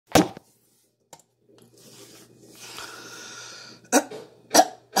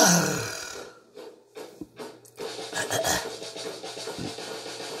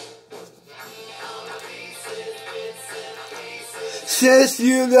Since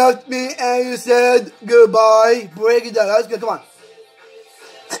you left me and you said goodbye, break it down. Let's go, come on.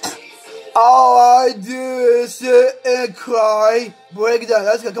 All I do is sit and cry. Break it down.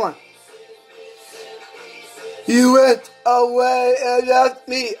 Let's go, come on. You went away and left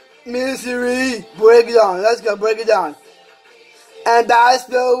me misery. Break it down. Let's go, break it down. And that's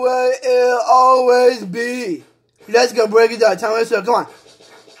the way it'll always be. Let's go, break it down. Tell me so, come on.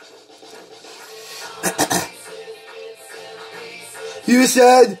 You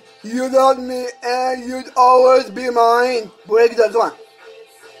said you loved me and you'd always be mine. Break it down, come on.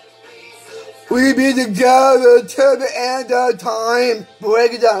 We be together till the end of time.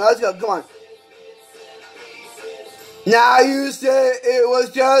 Break it down. Let's go. Come on. Now you say it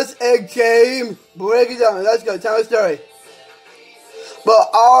was just a game. Break it down. Let's go. Tell a story. But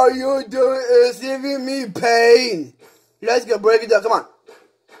all you're doing is giving me pain. Let's go. Break it down. Come on.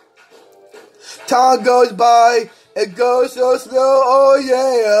 Time goes by. It goes so slow. Oh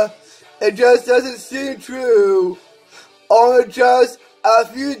yeah. It just doesn't seem true. Only just a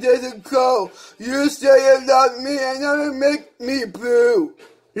few days ago, you say you love me and never make me blue.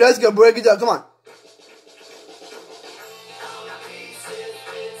 Let's go, break it down, come on.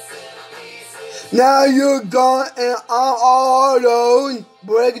 Now you're gone and I'm all alone.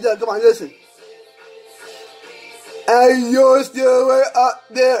 Break it down, come on, listen. And you're still way up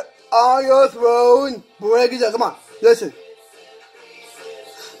there on your throne. Break it down, come on, listen.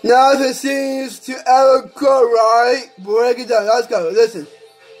 Nothing seems to ever go right. Break it down. Let's go. Listen.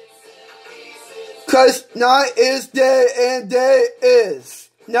 Cause night is day and day is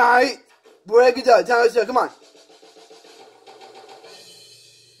night. Break it down. Tell us, come on.